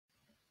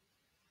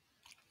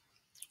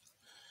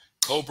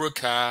Cobra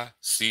Kai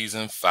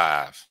Season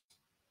 5.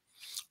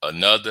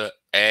 Another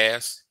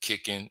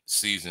ass-kicking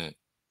season.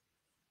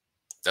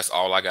 That's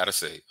all I got to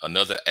say.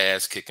 Another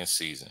ass-kicking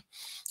season.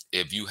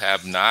 If you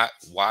have not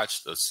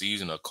watched a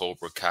season of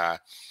Cobra Kai,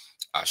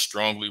 I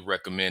strongly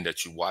recommend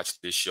that you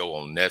watch this show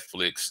on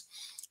Netflix.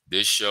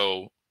 This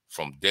show,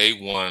 from day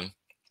one,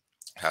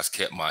 has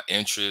kept my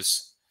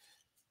interest.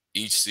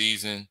 Each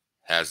season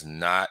has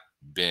not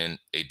been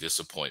a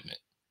disappointment.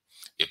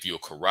 If you're a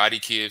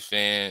Karate Kid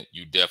fan,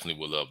 you definitely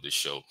will love this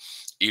show.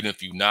 Even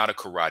if you're not a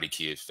Karate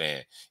Kid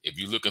fan, if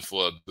you're looking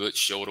for a good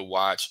show to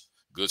watch,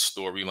 good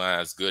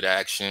storylines, good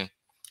action,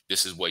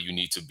 this is where you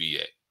need to be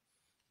at.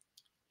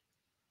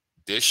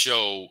 This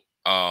show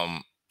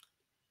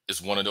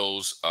is one of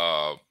those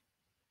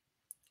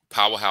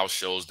powerhouse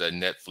shows that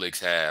Netflix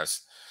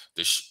has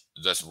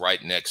that's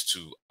right next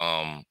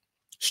to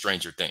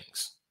Stranger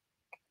Things.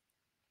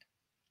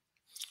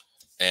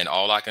 And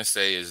all I can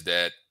say is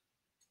that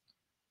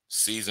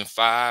Season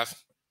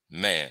 5,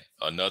 man,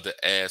 another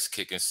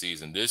ass-kicking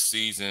season. This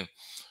season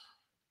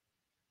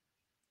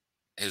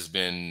has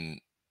been,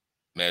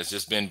 man, it's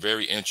just been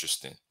very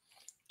interesting.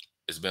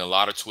 It's been a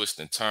lot of twists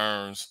and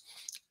turns.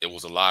 It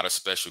was a lot of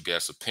special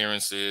guest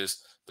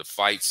appearances, the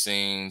fight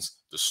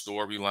scenes, the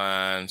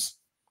storylines.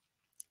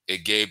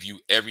 It gave you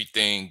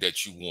everything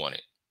that you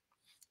wanted.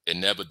 It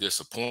never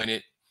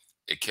disappointed.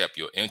 It kept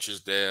your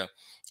interest there.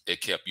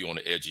 It kept you on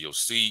the edge of your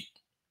seat.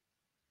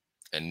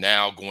 And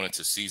now going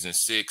into Season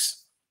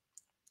 6,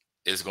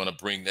 is going to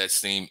bring that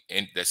same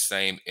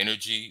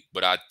energy,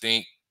 but I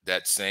think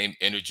that same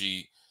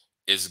energy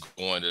is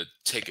going to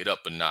take it up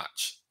a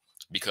notch,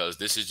 because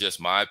this is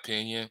just my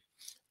opinion.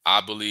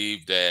 I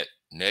believe that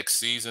next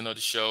season of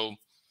the show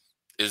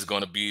is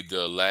going to be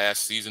the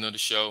last season of the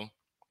show.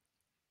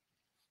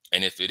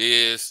 And if it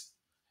is,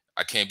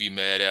 I can't be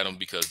mad at them,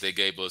 because they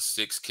gave us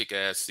 6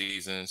 kick-ass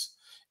seasons,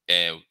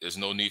 and there's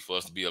no need for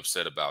us to be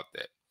upset about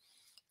that.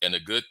 And the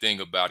good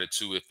thing about it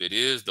too, if it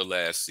is the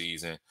last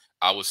season,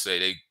 I would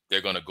say they're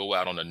going to go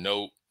out on a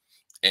note,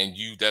 and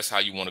that's how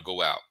you want to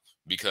go out,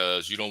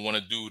 because you don't want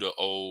to do the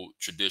old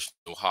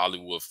traditional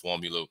Hollywood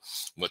formula.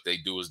 What they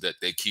do is that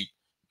they keep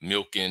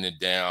milking it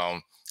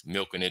down,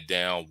 watering it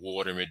down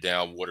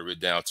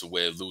to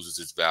where it loses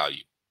its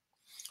value.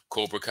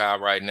 Cobra Kai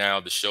right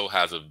now, the show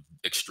has an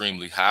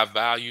extremely high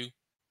value.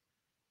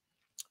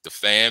 The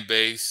fan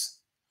base,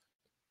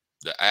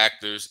 the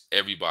actors,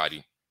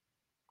 everybody.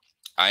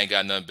 I ain't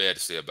got nothing bad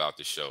to say about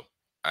this show.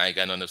 I ain't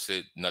got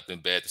nothing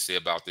bad to say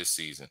about this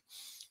season.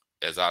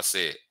 As I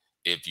said,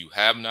 if you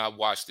have not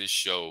watched this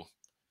show,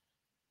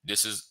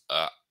 this is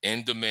an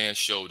in-demand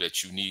show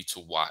that you need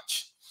to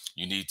watch.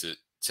 You need to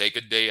take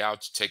a day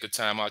out, take a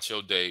time out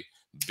your day,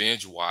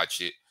 binge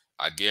watch it.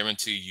 I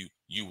guarantee you,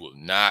 you will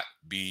not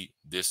be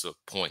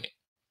disappointed.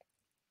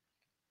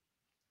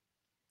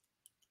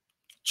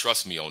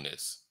 Trust me on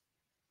this.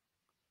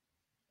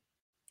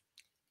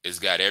 It's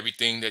got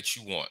everything that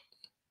you want.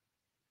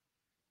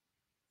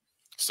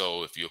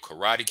 So if you're a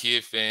Karate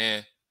Kid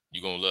fan,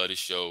 you're going to love this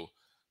show.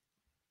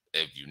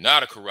 If you're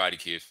not a Karate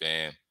Kid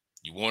fan,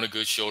 you want a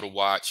good show to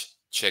watch,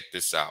 check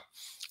this out.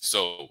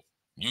 So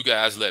you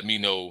guys let me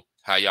know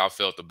how y'all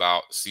felt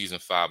about Season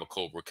 5 of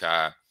Cobra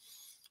Kai.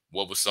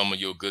 What were some of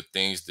your good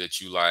things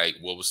that you like?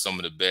 What were some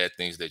of the bad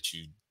things that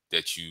you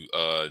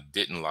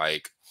didn't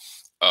like?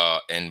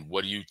 And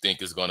what do you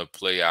think is going to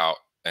play out,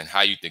 and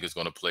how you think it's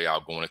going to play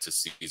out going into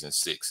Season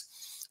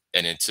 6?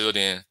 And until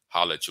then,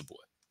 holla at your boy.